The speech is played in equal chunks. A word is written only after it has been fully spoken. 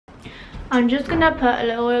I'm just gonna put a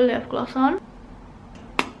little lip gloss on.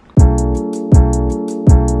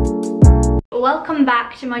 Welcome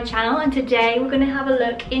back to my channel, and today we're going to have a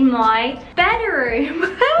look in my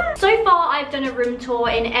bedroom. So far I've done a room tour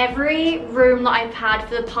in every room that I've had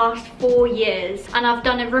for the past 4 years, and I've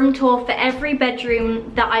done a room tour for every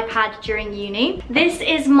bedroom that I've had during uni. This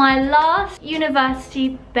is my last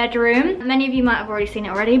university bedroom. Many of you might have already seen it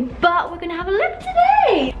already, but we're going to have a look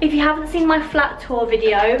today. If you haven't seen my flat tour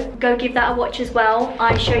video, go give that a watch as well.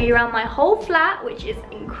 I show you around my whole flat, which is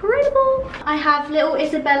incredible. I have little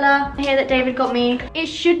Isabella here that David got me. It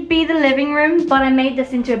should be the living room, but I made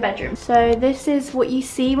this into a bedroom. So this is what you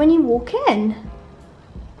see when you walk in.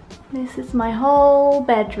 This is my whole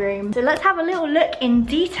bedroom. So let's have a little look in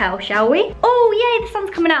detail, shall we? Oh yay, the sun's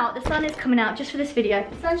coming out. The sun is coming out just for this video.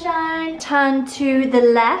 Sunshine. Turn to the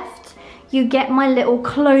left. You get my little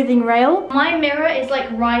clothing rail. My mirror is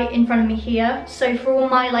like right in front of me here. So for all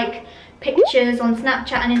my like pictures on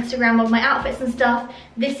Snapchat and Instagram of my outfits and stuff,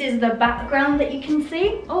 this is the background that you can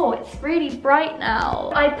see. Oh, it's really bright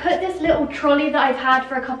now. I put this little trolley that I've had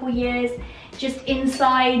for a couple years just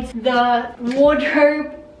inside the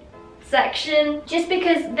wardrobe section, just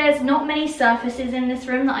because there's not many surfaces in this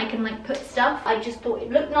room that I can like put stuff. I just thought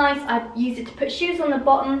it looked nice. I used it to put shoes on the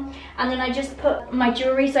bottom, and then I just put my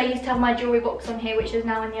jewelry. So I used to have my jewelry box on here, which is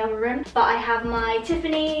now in the other room, but I have my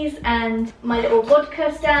Tiffany's and my little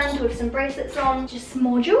vodka stand with some bracelets on, just some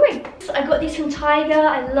more jewelry. So I got these from Tiger.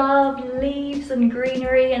 I love leaves and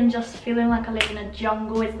greenery, and just feeling like I live in a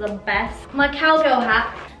jungle is the best. My cowgirl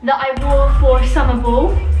hat that I wore for summer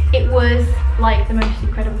ball, it was like the most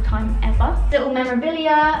incredible time ever. Little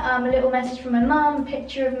memorabilia, a little message from my mum, a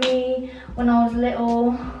picture of me when I was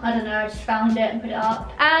little. I don't know, I just found it and put it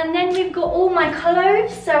up. And then we've got all my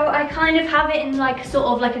clothes. So I kind of have it in like sort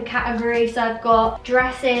of like a category. So I've got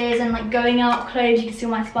dresses and like going out clothes. You can see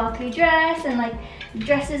my sparkly dress and like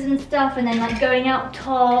dresses and stuff, and then like going out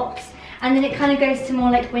tops. And then it kind of goes to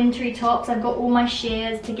more like wintry tops. I've got all my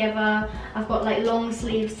sheers together. I've got like long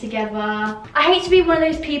sleeves together. I hate to be one of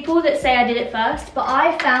those people that say I did it first, but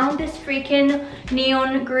I found this freaking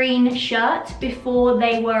neon green shirt before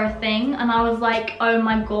they were a thing. And I was like, oh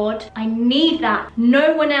my God, I need that.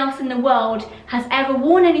 No one else in the world has ever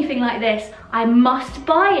worn anything like this. I must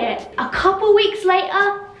buy it. A couple weeks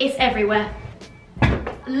later, it's everywhere.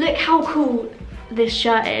 Look how cool this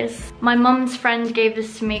shirt is. My mum's friend gave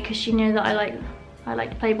this to me because she knew that I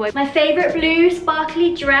liked Playboy. My favorite blue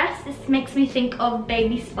sparkly dress. This makes me think of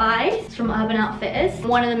Baby Spice. It's from Urban Outfitters.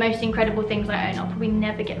 One of the most incredible things I own. I'll probably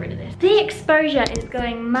never get rid of this. The exposure is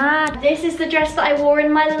going mad. This is the dress that I wore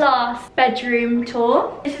in my last bedroom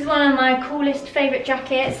tour. This is one of my coolest favorite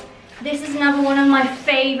jackets. This is another one of my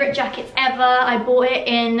favorite jackets ever. I bought it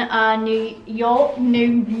in New York,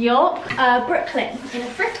 Brooklyn, in a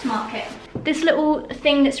thrift market. This little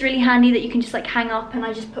thing that's really handy that you can just like hang up, and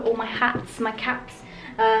I just put all my hats, my caps,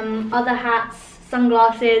 other hats,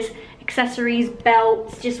 sunglasses, accessories,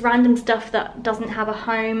 belts, just random stuff that doesn't have a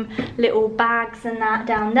home, little bags and that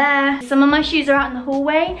down there. Some of my shoes are out in the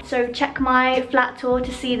hallway, so check my flat tour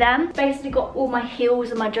to see them. Basically got all my heels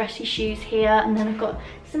and my dressy shoes here, and then I've got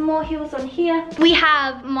some more heels on here. We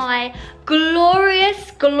have my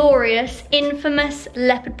glorious, glorious, infamous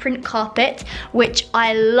leopard print carpet, which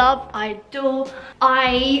I love, I adore.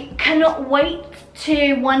 I cannot wait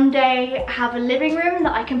to one day have a living room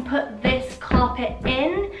that I can put this carpet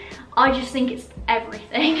in. I just think it's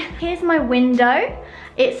everything. Here's my window.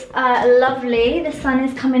 It's lovely. The sun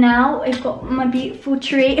is coming out. I've got my beautiful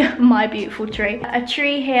tree, a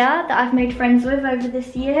tree here that I've made friends with over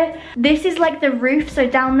this year. This is like the roof, so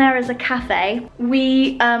down there is a cafe.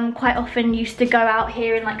 We quite often used to go out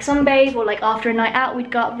here and like sunbathe, or like after a night out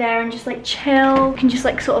we'd go up there and just like chill. You can just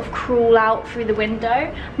like sort of crawl out through the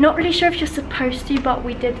window. Not really sure if you're supposed to, but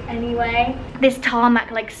we did anyway. This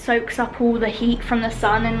tarmac like soaks up all the heat from the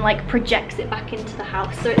sun and like projects it back into the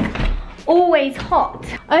house, so it's always hot.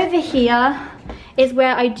 Over here is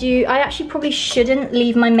where I actually probably shouldn't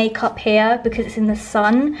leave my makeup here because it's in the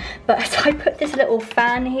sun, but I put this little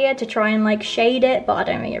fan here to try and like shade it, but I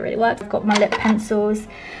don't think it really works. I've got my lip pencils,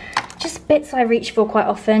 just bits I reach for quite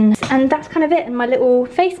often, and that's kind of it. And my little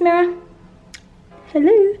face mirror.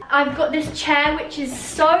 Hello. I've got this chair which is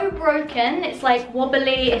so broken. It's like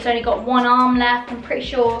wobbly. It's only got one arm left. I'm pretty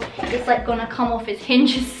sure it's like gonna come off its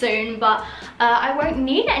hinges soon, but I won't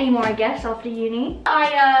need it anymore, I guess, after uni.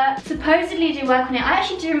 I supposedly do work on it. I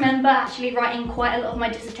actually do remember writing quite a lot of my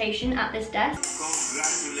dissertation at this desk.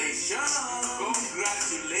 Congratulations.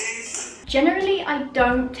 Congratulations. Generally, I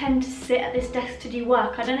don't tend to sit at this desk to do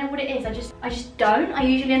work. I don't know what it is. I just don't. I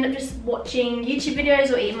usually end up just watching YouTube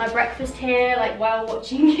videos or eating my breakfast here, like while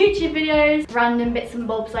watching YouTube videos. Random bits and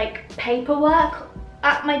bobs like paperwork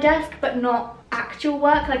at my desk, but not actual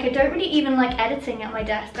work. Like I don't really even like editing at my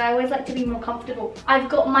desk. I always like to be more comfortable. I've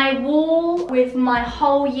got my wall with my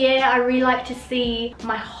whole year. I really like to see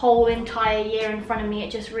my whole entire year in front of me. It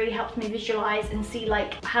just really helps me visualize and see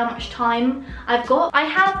like how much time I've got. I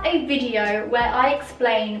have a video where I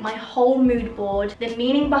explain my whole mood board, the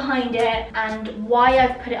meaning behind it, and why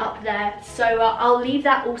I've put it up there. So I'll leave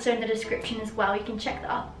that also in the description as well. You can check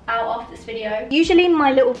that out after this video. Usually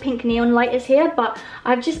my little pink neon light is here, but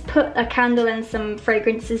I've just put a candle and some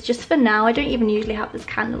fragrances just for now. I don't even usually have this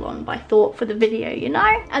candle on, but I thought for the video, you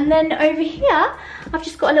know. And then over here I've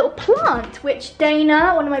just got a little plant which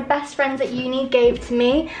Dana, one of my best friends at uni, gave to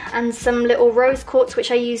me, and some little rose quartz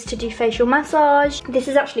which I use to do facial massage. This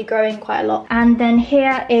is actually growing quite a lot. And then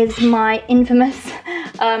here is my infamous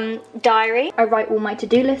diary. I write all my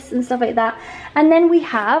to-do lists and stuff like that. And then we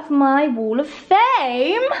have my wall of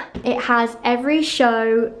fame. It has every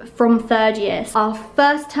show from 3rd year. Our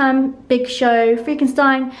first term big show,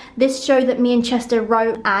 Frankenstein, this show that me and Chester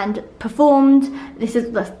wrote and performed.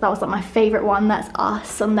 That was like my favourite one. That's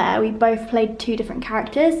us on there. We both played 2 different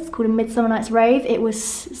characters. It's called A Midsummer Night's Rave. It was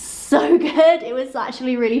so good. It was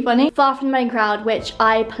actually really funny. Far From the Main Crowd, which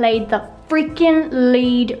I played the freaking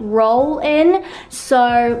lead role in,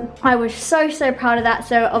 so I was so proud of that.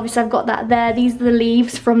 So obviously I've got that there. These are the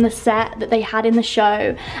leaves from the set that they had in the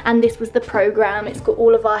show, and this was the program. It's got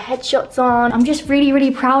all of our headshots on. I'm just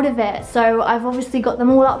really proud of it, so I've obviously got them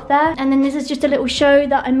all up there. And then this is just a little show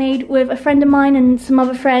that I made with a friend of mine and some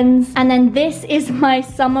other friends. And then this is my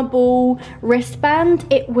summer ball wristband.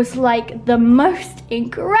 It was like the most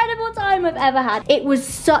incredible time I've ever had. It was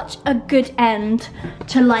such a good end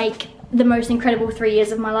to like the most incredible 3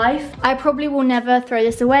 years of my life. I probably will never throw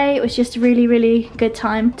this away. It was just a really good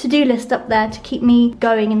time. To-do list up there to keep me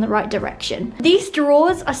going in the right direction. These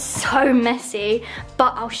drawers are so messy,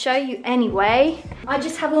 but I'll show you anyway. I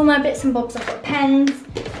just have all my bits and bobs. I've got pens,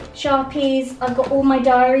 Sharpies, I've got all my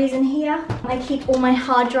diaries in here. I keep all my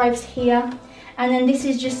hard drives here. And then this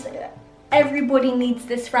is just, everybody needs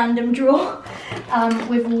this random drawer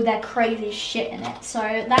with all their crazy shit in it. So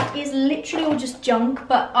that is literally all just junk,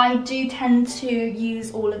 but I do tend to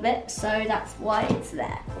use all of it, so that's why it's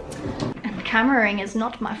there. And cameraing is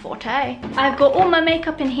not my forte. I've got all my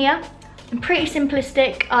makeup in here. I'm pretty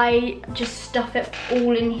simplistic. I just stuff it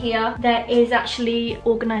all in here. There is actually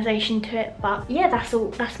organisation to it, but yeah,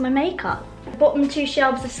 that's my makeup. Bottom 2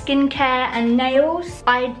 shelves are skincare and nails.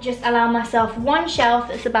 I just allow myself one shelf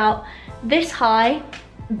that's about this high,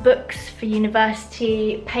 books for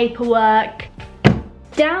university, paperwork.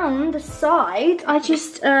 Down the side, I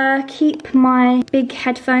just keep my big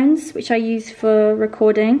headphones, which I use for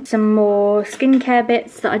recording. Some more skincare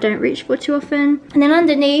bits that I don't reach for too often. And then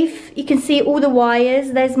underneath, you can see all the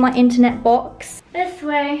wires. There's my internet box. This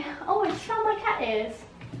way, oh, I just found my cat ears.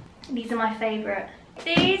 These are my favourite.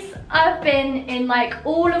 These I've been in like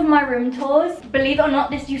all of my room tours. Believe it or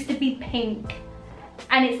not, this used to be pink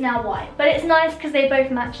and it's now white, but it's nice because they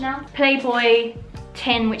both match now. Playboy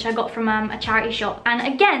tin, which I got from a charity shop,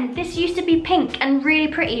 and again, this used to be pink and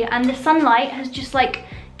really pretty, and the sunlight has just like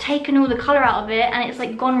taken all the color out of it, and it's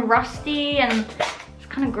like gone rusty and it's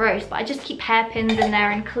kind of gross. But I just keep hairpins in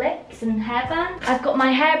there and clips and hairbands. I've got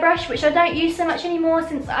my hairbrush, which I don't use so much anymore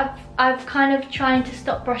since I've kind of trying to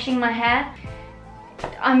stop brushing my hair.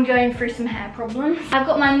 I'm going through some hair problems. I've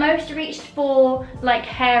got my most reached for like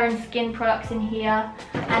hair and skin products in here,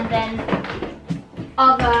 and then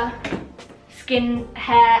other skin,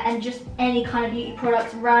 hair, and just any kind of beauty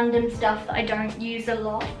products, random stuff that I don't use a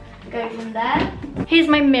lot goes in there. Here's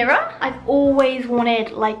my mirror. I've always wanted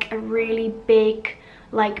like a really big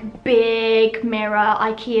mirror,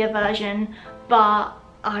 IKEA version, but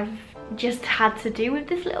I've just had to do with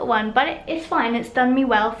this little one, but it's fine. It's done me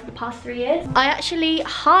well for the past 3 years. I actually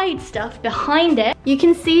hide stuff behind it. You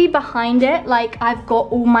can see behind it, like I've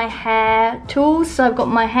got all my hair tools. So I've got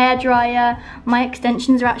my hair dryer, my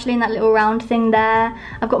extensions are actually in that little round thing there.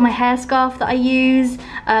 I've got my hair scarf that I use.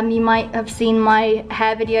 You might have seen my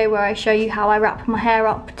hair video where I show you how I wrap my hair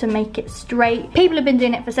up to make it straight. People have been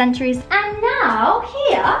doing it for centuries. And now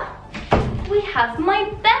here we have my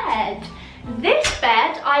bed. This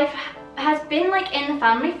bed has been like in the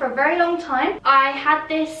family for a very long time. I had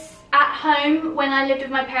this At home, when I lived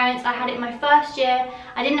with my parents, I had it in my first year.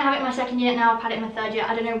 I didn't have it in my second year, now I've had it in my third year.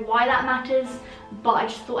 I don't know why that matters, but I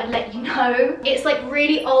just thought I'd let you know. It's like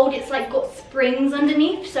really old, it's like got springs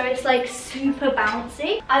underneath, so it's like super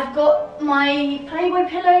bouncy. I've got my Playboy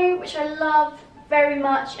pillow, which I love very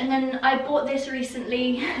much, and then I bought this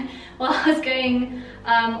recently while I was going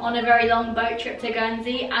on a very long boat trip to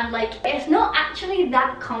Guernsey, and like it's not actually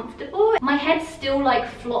that comfortable. My head still like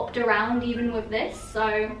flopped around even with this,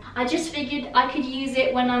 so I just figured I could use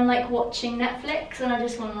it when I'm like watching Netflix and I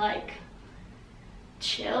just want to like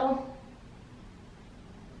chill.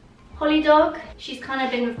 Holly dog, she's kind of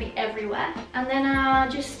been with me everywhere. And then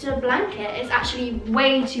just a blanket. It's actually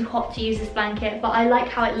way too hot to use this blanket, but I like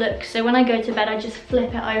how it looks. So when I go to bed, I just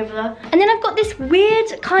flip it over. And then I've got this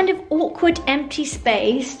weird kind of awkward empty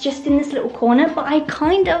space just in this little corner, but I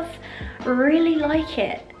kind of really like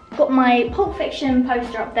it. Got my Pulp Fiction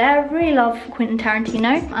poster up there. I really love Quentin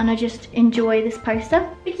Tarantino and I just enjoy this poster.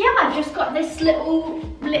 But yeah, I've just got this little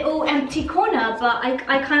empty corner, but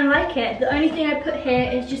I kind of like it. The only thing I put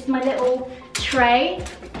here is just my little tray.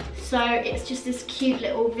 So it's just this cute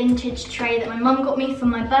little vintage tray that my mum got me for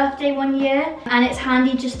my birthday one year. And it's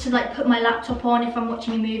handy just to like put my laptop on if I'm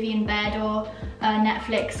watching a movie in bed, or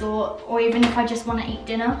Netflix, or even if I just want to eat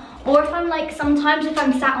dinner. Or if I'm like, sometimes if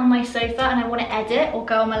I'm sat on my sofa and I want to edit or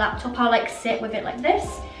go on my laptop, I'll like sit with it like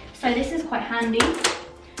this. So this is quite handy.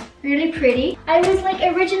 Really pretty. I was like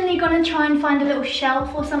originally gonna try and find a little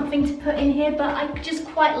shelf or something to put in here, but I just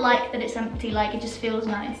quite like that it's empty. Like it just feels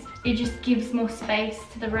nice. It just gives more space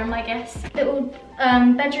to the room, I guess. Little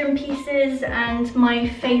bedroom pieces and my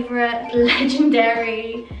favorite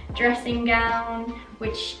legendary dressing gown,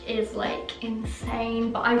 which is like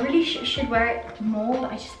insane, but I really should wear it more,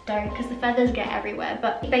 but I just don't because the feathers get everywhere.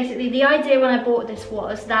 But basically the idea when I bought this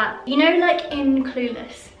was that, you know, like in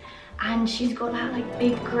Clueless, and she's got that like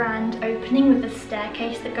big grand opening with the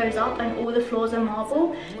staircase that goes up and all the floors are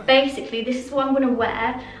marble. Basically this is what I'm gonna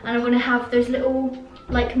wear, and I'm gonna have those little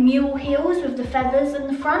like mule heels with the feathers in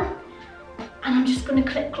the front, and I'm just gonna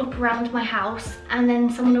clip clop around my house, and then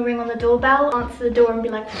someone will ring on the doorbell, answer the door and be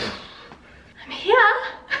like, I'm here.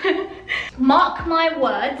 Mark my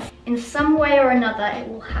words, in some way or another it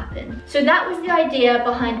will happen. So that was the idea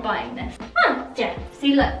behind buying this. Yeah,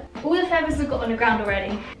 see look, all the feathers have got on the ground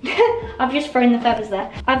already. I've just thrown the feathers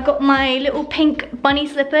there. I've got my little pink bunny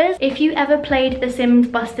slippers. If you ever played The Sims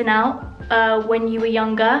Bustin' Out when you were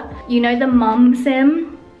younger, you know the mum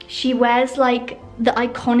sim? She wears like the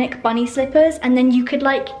iconic bunny slippers, and then you could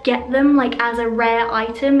like get them like as a rare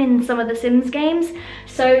item in some of the Sims games.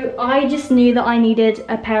 So I just knew that I needed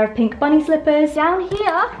a pair of pink bunny slippers. Down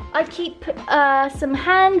here I keep some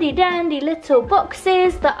handy dandy little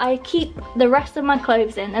boxes that I keep the rest of my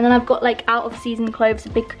clothes in, and then I've got like out of season clothes, a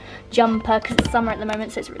big jumper because it's summer at the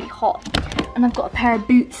moment so it's really hot, and I've got a pair of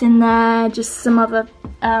boots in there, just some other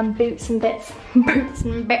boots and bits. Boots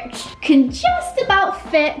and bits. Can just about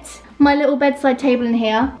fit my little bedside table in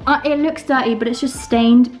here. It looks dirty, but it's just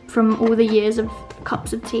stained from all the years of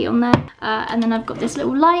cups of tea on there. And then I've got this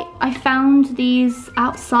little light. I found these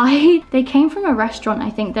outside. They came from a restaurant, I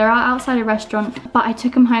think. They're outside a restaurant, but I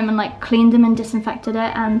took them home and like cleaned them and disinfected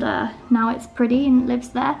it, and now it's pretty and lives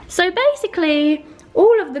there. So basically,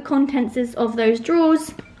 all of the contents of those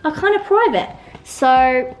drawers are kind of private. So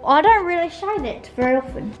I don't really show it very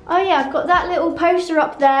often. Oh yeah, I've got that little poster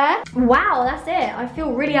up there. Wow, that's it. I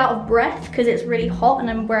feel really out of breath because it's really hot and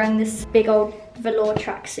I'm wearing this big old velour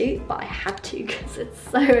tracksuit, but I had to because it's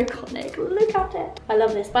so iconic. Look at it. I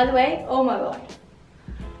love this. By the way, oh my god.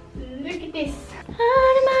 Look at this.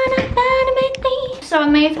 So I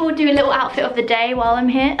may as well do a little outfit of the day while I'm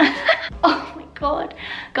here. Oh my god.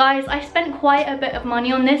 Guys, I spent quite a bit of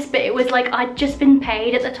money on this, but it was like I'd just been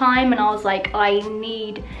paid at the time and I was like, I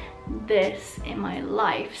need this in my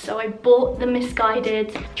life. So I bought the Misguided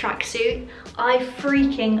tracksuit. I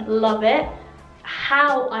freaking love it.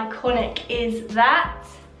 How iconic is that?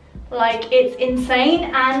 Like, it's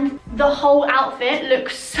insane, and the whole outfit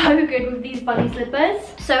looks so good with these bunny slippers.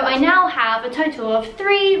 So I now have a total of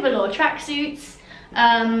 3 velour tracksuits,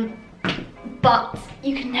 but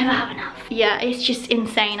you can never have enough. Yeah, it's just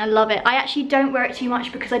insane. I love it. I actually don't wear it too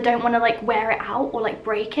much because I don't want to like wear it out or like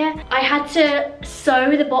break it. I had to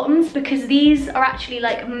sew the bottoms because these are actually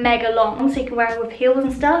like mega long, so you can wear it with heels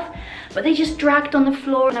and stuff, but they just dragged on the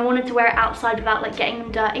floor and I wanted to wear it outside without like getting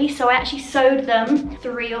them dirty. So I actually sewed them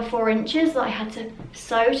 3 or 4 inches that I had to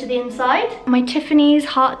sew to the inside. My Tiffany's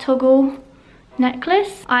heart toggle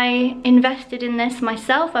necklace. I invested in this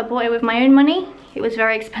myself. I bought it with my own money. It was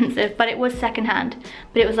very expensive, but it was secondhand,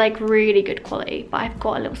 but it was like really good quality. But I've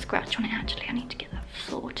got a little scratch on it actually. I need to get that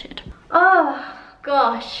sorted. Oh,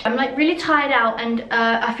 gosh, I'm like really tired out, and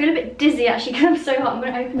I feel a bit dizzy actually because I'm so hot. I'm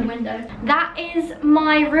gonna open the window. That is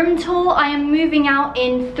my room tour. I am moving out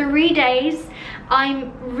in 3 days.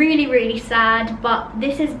 I'm really sad, but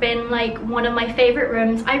this has been like one of my favorite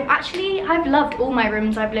rooms. I've loved all my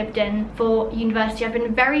rooms I've lived in for university. I've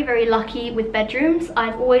been very lucky with bedrooms.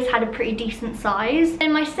 I've always had a pretty decent size.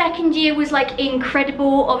 And my second year was like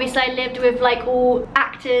incredible. Obviously I lived with like all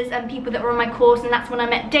actors and people that were on my course, and that's when I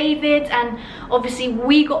met David, and obviously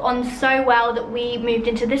we got on so well that we moved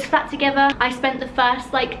into this flat together. I spent the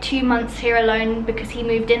first like 2 months here alone because he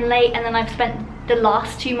moved in late, and then I've spent the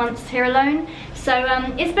last 2 months here alone. So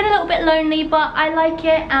it's been a little bit lonely, but I like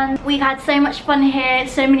it, and we've had so much fun here.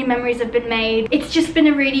 So many memories have been made. It's just been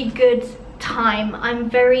a really good time. I'm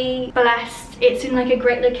very blessed. It's in like a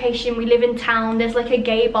great location. We live in town. There's like a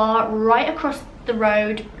gay bar right across the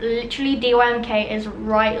road. Literally DYMK is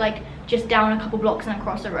right like just down a couple blocks and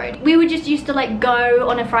across the road. We would just used to like go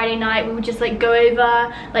on a Friday night. We would just like go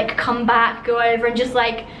over, like come back, go over, and just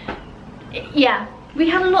like, yeah. We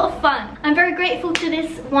had a lot of fun. I'm very grateful to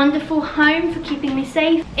this wonderful home for keeping me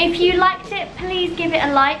safe. If you liked it, please give it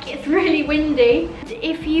a like. It's really windy.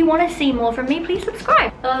 If you want to see more from me, please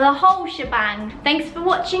subscribe. The whole shebang. Thanks for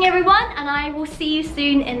watching, everyone, and I will see you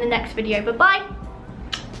soon in the next video. Bye-bye.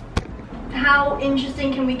 How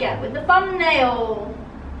interesting can we get with the thumbnail?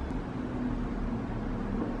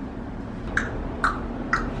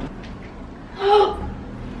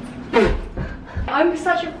 I'm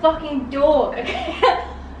such a fucking dork, okay?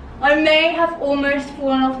 I may have almost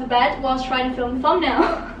fallen off the bed whilst trying to film the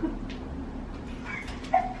thumbnail.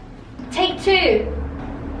 Take 2.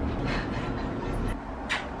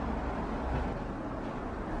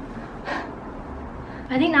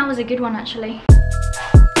 I think that was a good one actually.